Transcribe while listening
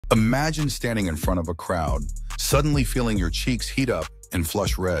Imagine standing in front of a crowd, suddenly feeling your cheeks heat up and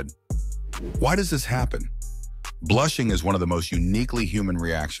flush red. Why does this happen? Blushing is one of the most uniquely human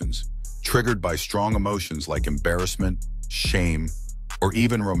reactions, triggered by strong emotions like embarrassment, shame, or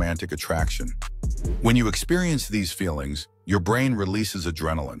even romantic attraction. When you experience these feelings, your brain releases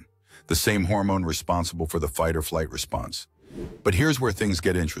adrenaline, the same hormone responsible for the fight or flight response. But here's where things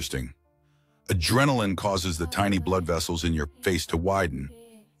get interesting. Adrenaline causes the tiny blood vessels in your face to widen,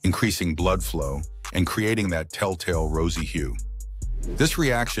 increasing blood flow and creating that telltale rosy hue. This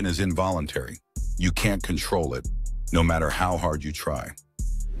reaction is involuntary. You can't control it, no matter how hard you try.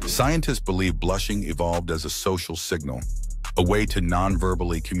 Scientists believe blushing evolved as a social signal, a way to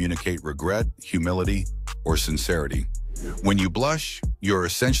non-verbally communicate regret, humility, or sincerity. When you blush, you're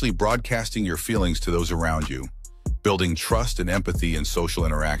essentially broadcasting your feelings to those around you, building trust and empathy in social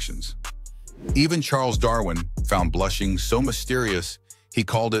interactions. Even Charles Darwin found blushing so mysterious, he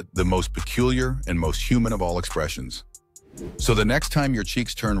called it the most peculiar and most human of all expressions. So the next time your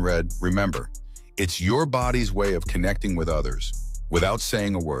cheeks turn red, remember, it's your body's way of connecting with others, without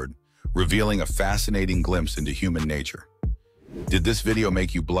saying a word, revealing a fascinating glimpse into human nature. Did this video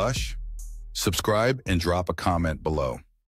make you blush? Subscribe and drop a comment below.